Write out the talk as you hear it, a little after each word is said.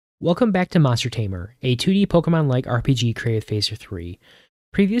Welcome back to Monster Tamer, a 2D Pokemon-like RPG created with Phaser 3.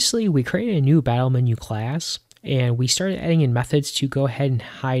 Previously, we created a new battle menu class, and we started adding in methods to go ahead and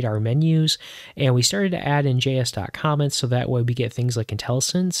hide our menus, and we started to add in js.comments so that way we get things like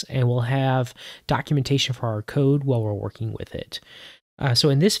IntelliSense, and we'll have documentation for our code while we're working with it.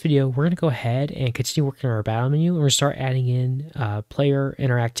 So in this video, we're going to go ahead and continue working on our battle menu, and we're going to start adding in player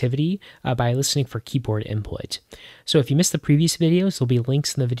interactivity by listening for keyboard input. So if you missed the previous videos, there'll be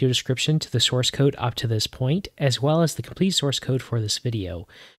links in the video description to the source code up to this point, as well as the complete source code for this video.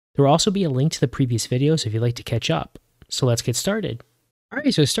 There will also be a link to the previous videos if you'd like to catch up. So let's get started. All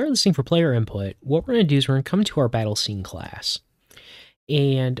right, so to start listening for player input, what we're going to do is we're going to come to our battle scene class.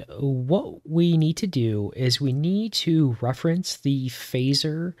 And what we need to do is we need to reference the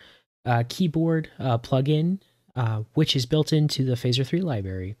Phaser keyboard plugin, which is built into the Phaser 3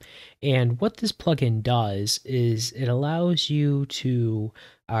 library. And what this plugin does is it allows you to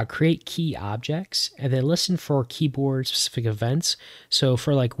create key objects and then listen for keyboard specific events. So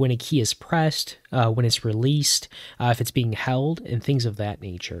for like when a key is pressed, when it's released, if it's being held, and things of that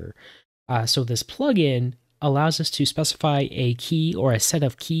nature. So this plugin allows us to specify a key or a set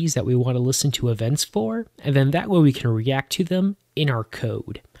of keys that we want to listen to events for, and then that way we can react to them in our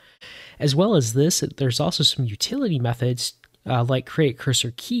code. As well as this, there's also some utility methods like create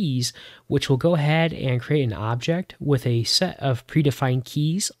cursor keys, which will go ahead and create an object with a set of predefined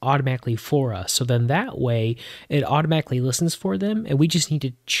keys automatically for us. So then that way it automatically listens for them, and we just need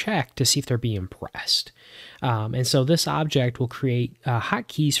to check to see if they're being pressed. And so this object will create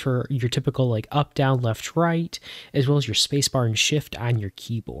hotkeys for your typical like up, down, left, right, as well as your spacebar and shift on your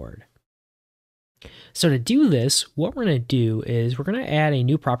keyboard. So to do this, what we're going to do is we're going to add a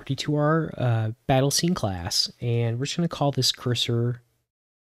new property to our battle scene class, and we're just going to call this cursor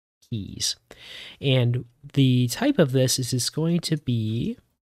keys. And the type of this is it's going to be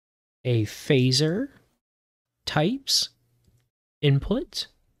a phaser types input,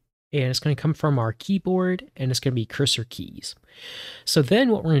 and it's going to come from our keyboard, and it's going to be cursor keys. So then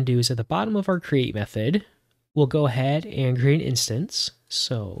what we're going to do is at the bottom of our create method, we'll go ahead and create an instance.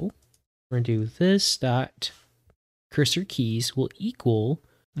 So we're going to do this dot cursor keys will equal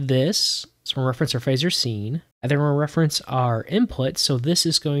this. So we'll reference our phaser scene, and then we'll reference our input. So this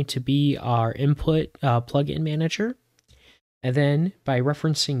is going to be our input plugin manager. And then by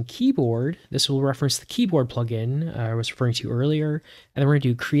referencing keyboard, this will reference the keyboard plugin I was referring to earlier. And then we're going to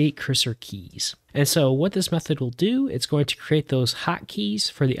do create cursor keys. And so what this method will do, it's going to create those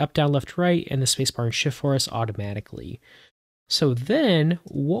hotkeys for the up, down, left, right, and the spacebar and shift for us automatically. So then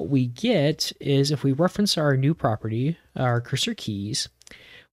what we get is if we reference our new property, our cursor keys,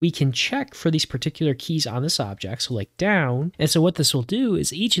 we can check for these particular keys on this object, so like down. And so what this will do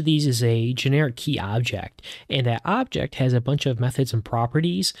is each of these is a generic key object, and that object has a bunch of methods and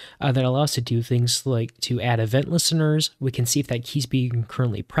properties that allow us to do things like to add event listeners. We can see if that key's being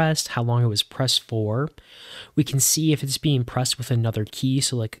currently pressed, how long it was pressed for. We can see if it's being pressed with another key,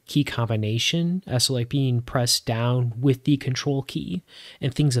 so like key combination, so like being pressed down with the control key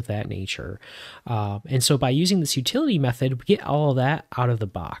and things of that nature. And so by using this utility method, we get all of that out of the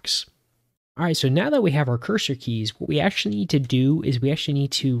box. All right, so now that we have our cursor keys, what we actually need to do is we actually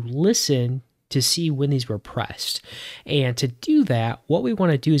need to listen to see when these were pressed. And to do that, what we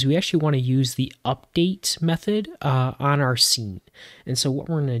want to do is we actually want to use the update method on our scene. And so what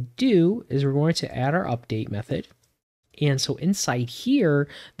we're going to do is we're going to add our update method. And so inside here,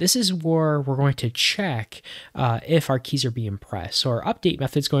 this is where we're going to check if our keys are being pressed. So our update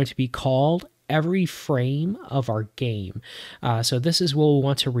method is going to be called every frame of our game. So this is what we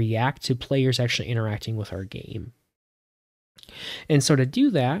want to react to players actually interacting with our game. And so to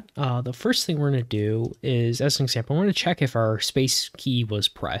do that, the first thing we're going to do is, as an example, we're going to check if our space key was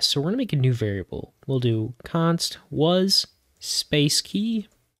pressed. So we're going to make a new variable. We'll do const was space key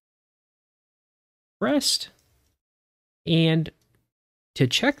pressed. And to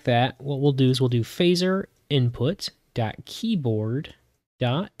check that, what we'll do is we'll do phaser input dot keyboard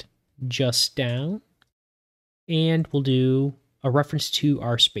dot just down, and we'll do a reference to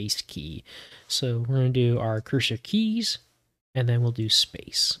our space key. So we're going to do our cursor keys, and then we'll do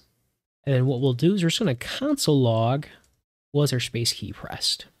space. And then what we'll do is we're just going to console log was our space key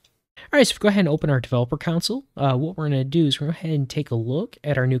pressed. All right, so if we go ahead and open our developer console, what we're going to do is we're going to go ahead and take a look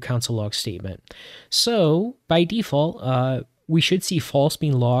at our new console log statement. So by default, we should see false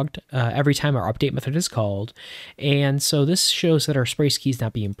being logged every time our update method is called. And so this shows that our space key is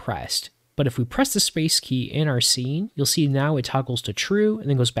not being pressed. But if we press the space key in our scene, you'll see now it toggles to true and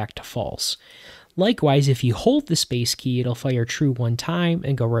then goes back to false. Likewise, if you hold the space key, it'll fire true one time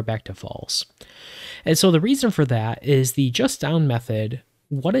and go right back to false. And so the reason for that is the just down method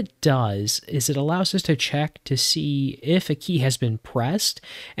what it does is it allows us to check to see if a key has been pressed,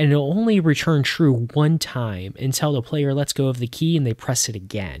 and it'll only return true one time until the player lets go of the key and they press it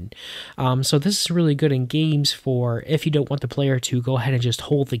again. So this is really good in games for if you don't want the player to go ahead and just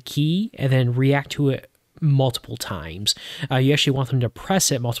hold the key and then react to it multiple times. You actually want them to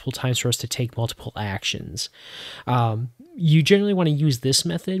press it multiple times for us to take multiple actions. You generally want to use this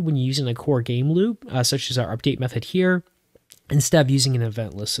method when you're using a core game loop, such as our update method here, instead of using an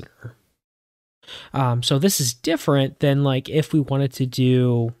event listener. So this is different than like if we wanted to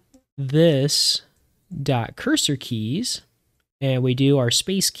do this dot cursor keys and we do our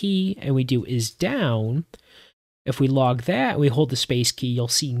space key and we do is down. If we log that, we hold the space key, you'll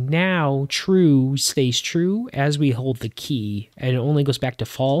see now true stays true as we hold the key, and it only goes back to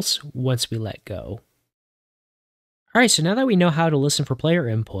false once we let go. All right, so now that we know how to listen for player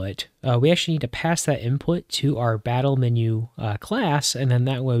input, we actually need to pass that input to our battle menu class, and then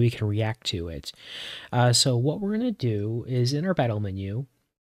that way we can react to it. So what we're going to do is in our battle menu,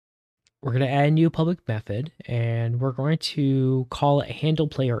 we're going to add a new public method, and we're going to call it handle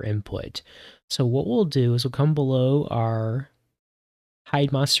player input. So what we'll do is we'll come below our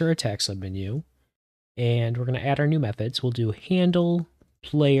hide monster attack submenu, and we're going to add our new methods. We'll do handle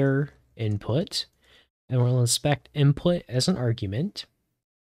player input, and we'll inspect input as an argument.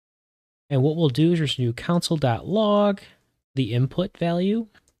 And what we'll do is we're going to do console.log the input value.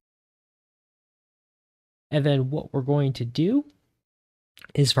 And then what we're going to do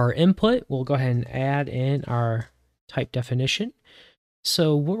is for our input, we'll go ahead and add in our type definition.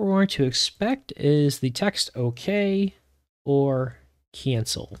 So what we're going to expect is the text OK or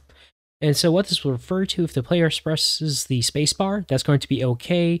cancel. And so what this will refer to, if the player presses the spacebar, that's going to be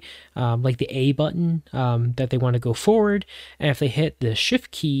OK, like the A button that they want to go forward. And if they hit the shift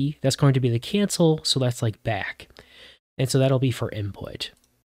key, that's going to be the cancel, so that's like back. And so that'll be for input.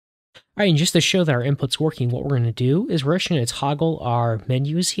 All right, and just to show that our input's working, what we're going to do is we're actually going to toggle our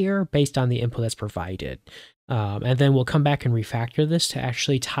menus here based on the input that's provided. And then we'll come back and refactor this to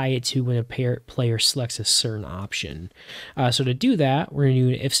actually tie it to when a player selects a certain option. So to do that, we're going to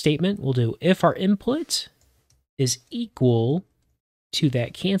do an if statement. We'll do if our input is equal to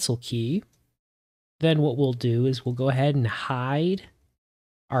that cancel key, then what we'll do is we'll go ahead and hide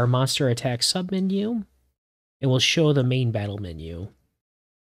our monster attack submenu, and we'll show the main battle menu.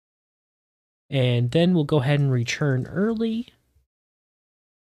 And then we'll go ahead and return early.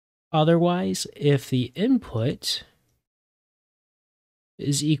 Otherwise, if the input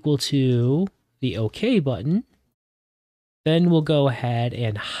is equal to the OK button, then we'll go ahead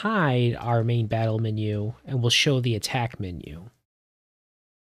and hide our main battle menu and we'll show the attack menu.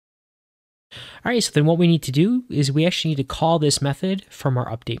 All right, so then what we need to do is we actually need to call this method from our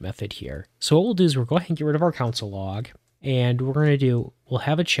update method here. So what we'll do is we'll go ahead and get rid of our console log, and we're going to do, we'll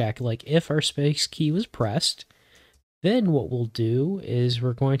have a check like if our space key was pressed. Then what we'll do is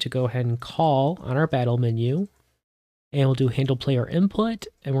we're going to go ahead and call on our battle menu, and we'll do handle player input,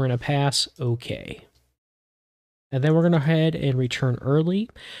 and we're going to pass OK. And then we're going to go ahead and return early,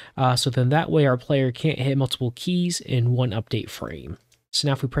 so then that way our player can't hit multiple keys in one update frame. So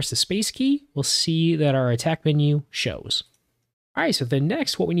now if we press the space key, we'll see that our attack menu shows. All right, so then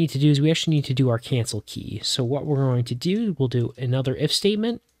next what we need to do is we actually need to do our cancel key. So what we're going to do, we'll do another if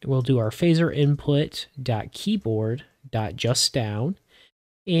statement. We'll do our phaser input.keyboard.justDown,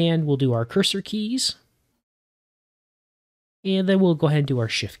 and we'll do our cursor keys. And then we'll go ahead and do our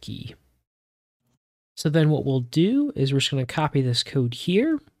shift key. So then what we'll do is we're just going to copy this code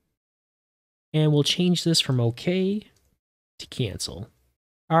here, and we'll change this from OK to cancel.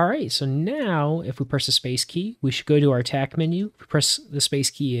 All right, so now if we press the space key, we should go to our attack menu. If we press the space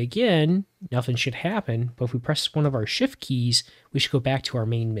key again, nothing should happen. But if we press one of our shift keys, we should go back to our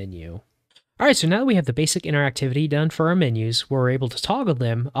main menu. All right, so now that we have the basic interactivity done for our menus, where we're able to toggle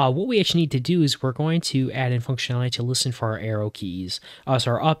them, what we actually need to do is we're going to add in functionality to listen for our arrow keys.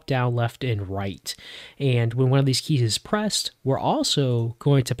 So our up, down, left, and right. And when one of these keys is pressed, we're also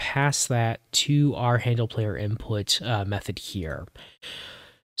going to pass that to our handle player input method here.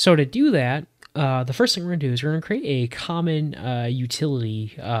 So to do that, the first thing we're going to do is we're going to create a common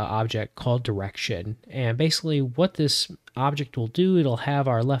utility object called direction. And basically what this object will do, it'll have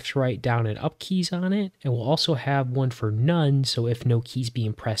our left, right, down, and up keys on it. And we'll also have one for none, so if no keys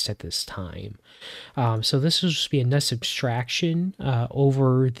being pressed at this time. So this will just be a nice abstraction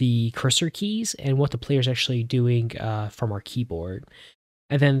over the cursor keys and what the player is actually doing from our keyboard.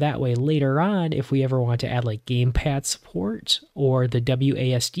 And then that way later on, if we ever want to add like gamepad support or the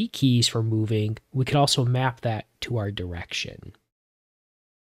WASD keys for moving, we could also map that to our direction.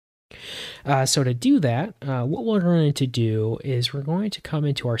 So to do that, what we're going to do is we're going to come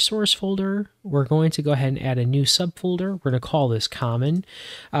into our source folder. We're going to go ahead and add a new subfolder. We're going to call this common.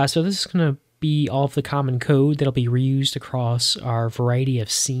 So this is going to be all of the common code that'll be reused across our variety of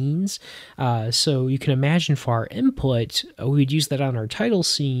scenes. So you can imagine for our input, we would use that on our title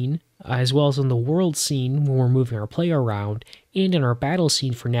scene, as well as on the world scene when we're moving our player around, and in our battle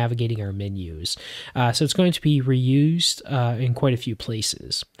scene for navigating our menus. So it's going to be reused in quite a few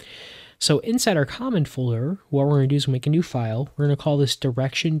places. So inside our common folder, what we're going to do is make a new file. We're going to call this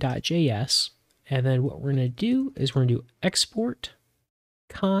direction.js. And then what we're going to do is we're going to do export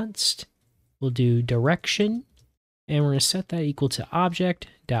const. We'll do direction. And we're going to set that equal to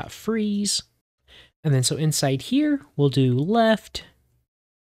object.freeze. And then so inside here, we'll do left.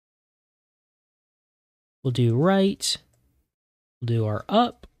 We'll do right. We'll do our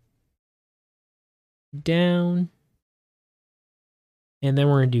up, down, and then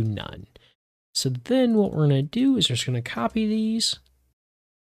we're going to do none. So then what we're going to do is we're just going to copy these.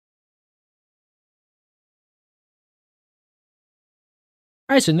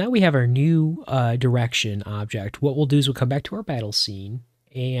 All right, so now we have our new direction object. What we'll do is we'll come back to our battle scene,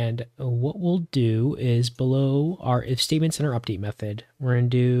 and what we'll do is below our if statements and our update method, we're going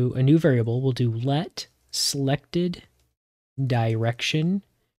to do a new variable. We'll do let selected direction,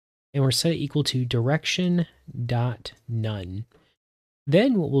 and we're set it equal to direction.none.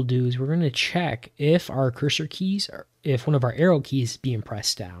 Then what we'll do is we're going to check if our cursor keys, if one of our arrow keys is being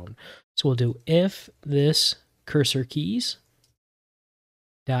pressed down. So we'll do if this cursor keys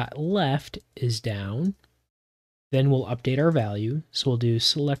dot left is down, then we'll update our value. So we'll do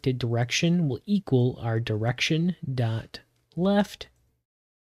selected direction will equal our direction dot left.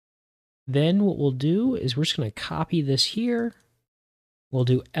 Then what we'll do is we're just going to copy this here. We'll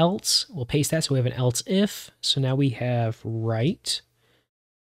do else. We'll paste that so we have an else if. So now we have right.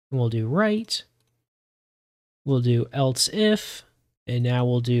 And we'll do right. We'll do else if. And now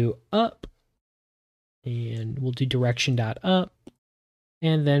we'll do up. And we'll do direction.up.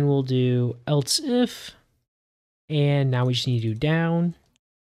 And then we'll do else if. And now we just need to do down.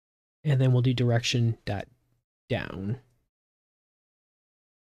 And then we'll do direction.down.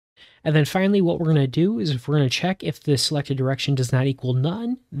 And then finally, what we're going to do is if we're going to check if the selected direction does not equal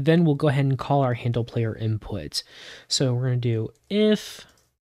none, then we'll go ahead and call our handle player input. So we're going to do if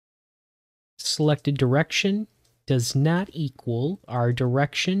selected direction does not equal our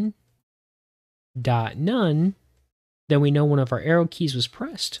direction dot none, then we know one of our arrow keys was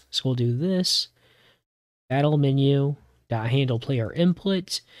pressed. So we'll do this battle menu dot handle player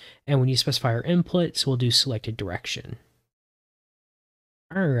input, and when you specify our input, so we'll do selected direction.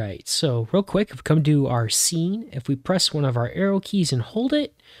 All right, so real quick, if we come to our scene, if we press one of our arrow keys and hold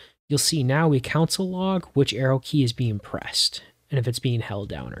it, you'll see now we console log which arrow key is being pressed and if it's being held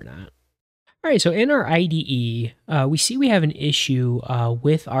down or not. All right, so in our IDE, we see we have an issue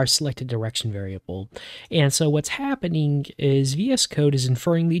with our selected direction variable. And so what's happening is VS Code is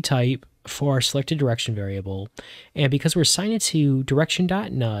inferring the type for our selected direction variable. And because we're assigned it to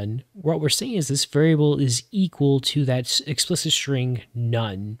direction.none, what we're saying is this variable is equal to that explicit string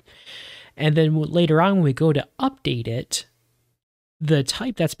none. And then later on, when we go to update it, the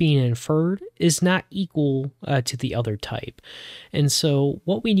type that's being inferred is not equal to the other type. And so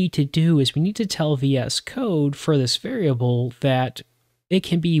what we need to do is we need to tell VS Code for this variable that it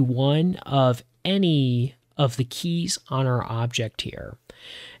can be one of any of the keys on our object here.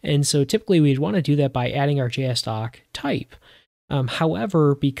 And so typically we'd want to do that by adding our JSDoc type.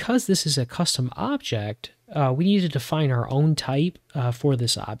 However, because this is a custom object, we need to define our own type for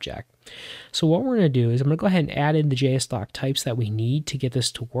this object. So what we're going to do is I'm going to go ahead and add in the JSDoc types that we need to get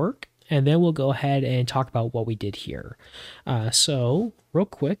this to work, and then we'll go ahead and talk about what we did here. So real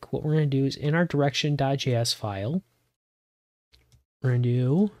quick, what we're going to do is in our direction.js file, we're going to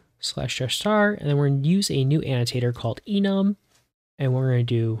do /star, and then we're going to use a new annotator called enum, and we're going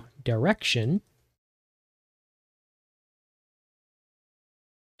to do direction.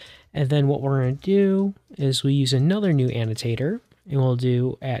 And then what we're going to do is we use another new annotator, and we'll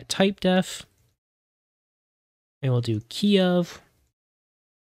do at typedef, and we'll do key of,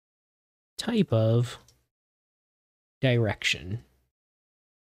 type of, direction,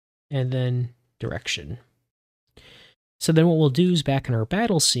 and then direction. So then what we'll do is back in our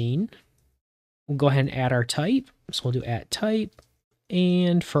battle scene, we'll go ahead and add our type. So we'll do at type,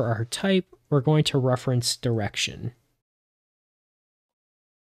 and for our type, we're going to reference direction.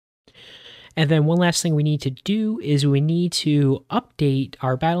 And then one last thing we need to do is we need to update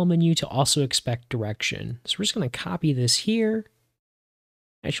our battle menu to also expect direction. So we're just going to copy this here.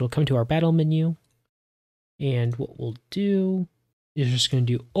 Actually, we'll come to our battle menu. And what we'll do You're just going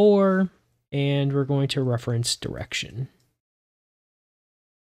to do or, and we're going to reference direction.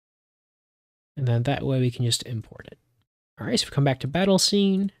 And then that way we can just import it. All right, so we come back to battle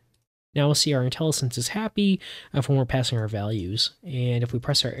scene. Now we'll see our IntelliSense is happy when we're passing our values. And if we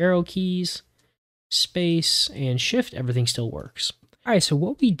press our arrow keys, space, and shift, everything still works. All right, so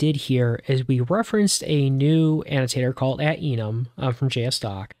what we did here is we referenced a new annotator called @enum from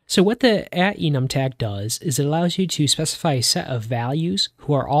JSDoc. So what the @enum tag does is it allows you to specify a set of values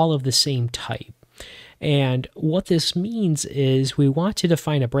who are all of the same type. And what this means is we want to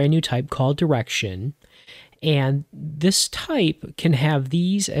define a brand new type called direction. And this type can have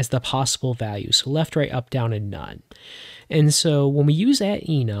these as the possible values, so left, right, up, down, and none. And so when we use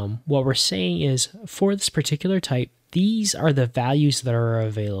 @enum, what we're saying is for this particular type, these are the values that are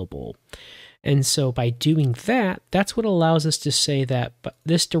available. And so by doing that, that's what allows us to say that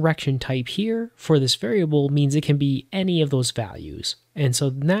this direction type here for this variable means it can be any of those values. And so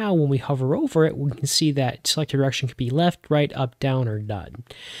now when we hover over it, we can see that selected direction could be left, right, up, down, or none.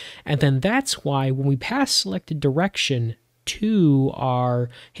 And then that's why when we pass selected direction to our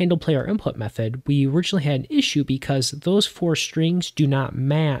handle player input method, we originally had an issue because those 4 strings do not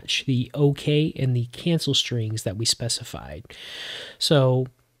match the OK and the cancel strings that we specified. So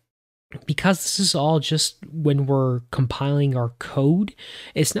because this is all just when we're compiling our code,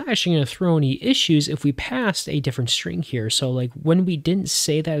 it's not actually going to throw any issues if we passed a different string here. So like when we didn't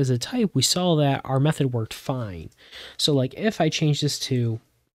say that as a type, we saw that our method worked fine. So like if I change this to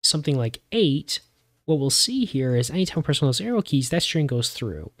something like 8, what we'll see here is anytime we press one of those arrow keys, that string goes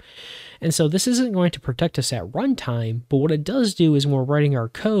through. And so this isn't going to protect us at runtime, but what it does do is when we're writing our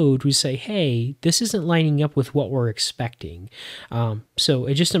code, we say, hey, this isn't lining up with what we're expecting. So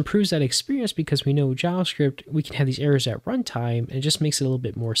it just improves that experience because we know JavaScript, we can have these errors at runtime, and it just makes it a little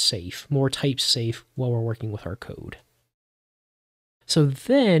bit more safe, more type safe while we're working with our code. So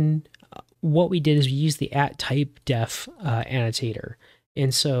then what we did is we used the @typedef annotator.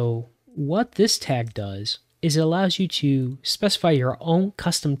 And so what this tag does is it allows you to specify your own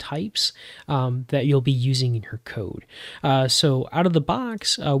custom types that you'll be using in your code. So out of the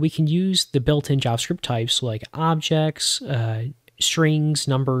box, we can use the built-in JavaScript types like objects, strings,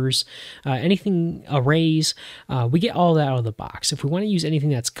 numbers, anything, arrays. We get all that out of the box. If we want to use anything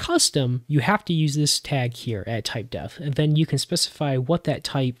that's custom, you have to use this tag here @typedef, and then you can specify what that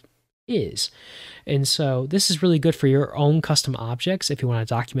type is. And so this is really good for your own custom objects if you want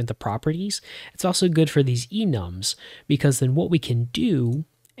to document the properties. It's also good for these enums because then what we can do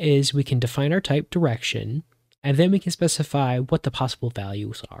is we can define our type direction and then we can specify what the possible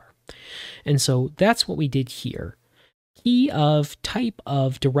values are. And so that's what we did here. Key of type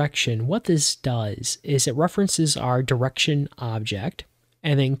of direction, what this does is it references our direction object,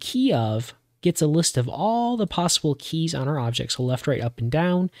 and then key of gets a list of all the possible keys on our object, so left, right, up, and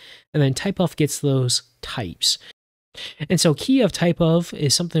down, and then type of gets those types. And so key of type of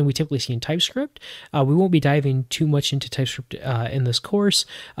is something we typically see in TypeScript. We won't be diving too much into TypeScript in this course,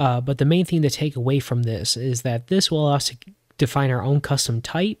 but the main thing to take away from this is that this will allow us to define our own custom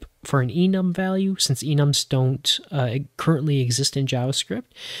type for an enum value, since enums don't currently exist in JavaScript,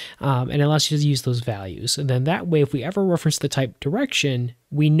 and it allows you to use those values. And then that way, if we ever reference the type direction,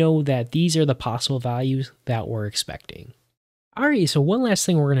 we know that these are the possible values that we're expecting. Alright, so one last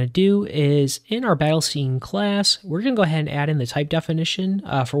thing we're going to do is in our battle scene class, we're going to go ahead and add in the type definition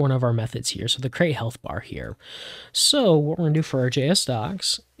for one of our methods here, so the create health bar here. So what we're going to do for our JS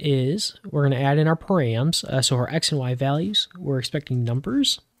docs is we're going to add in our params, so our x and y values, we're expecting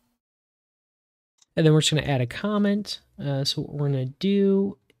numbers. And then we're just going to add a comment. So what we're going to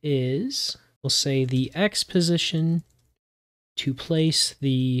do is we'll say the x position to place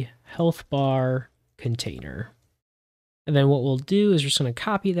the health bar container. And then what we'll do is we're just going to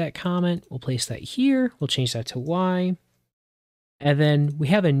copy that comment. We'll place that here. We'll change that to y. And then we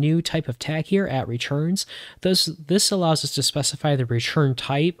have a new type of tag here @returns. This allows us to specify the return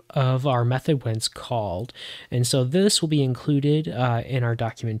type of our method when it's called. And so this will be included in our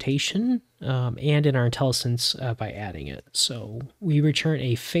documentation and in our IntelliSense by adding it. So we return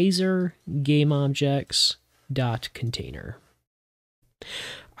a phaser gameObjects.container.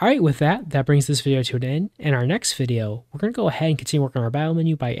 All right, with that brings this video to an end. In our next video, we're going to go ahead and continue working on our battle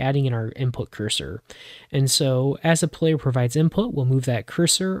menu by adding in our input cursor. And so as the player provides input, we'll move that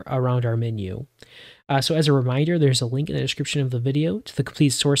cursor around our menu. So as a reminder, there's a link in the description of the video to the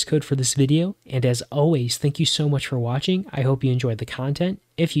complete source code for this video. And as always, thank you so much for watching. I hope you enjoyed the content.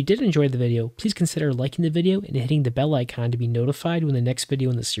 If you did enjoy the video, please consider liking the video and hitting the bell icon to be notified when the next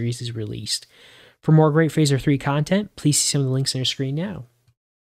video in the series is released. For more great Phaser 3 content, please see some of the links on your screen now.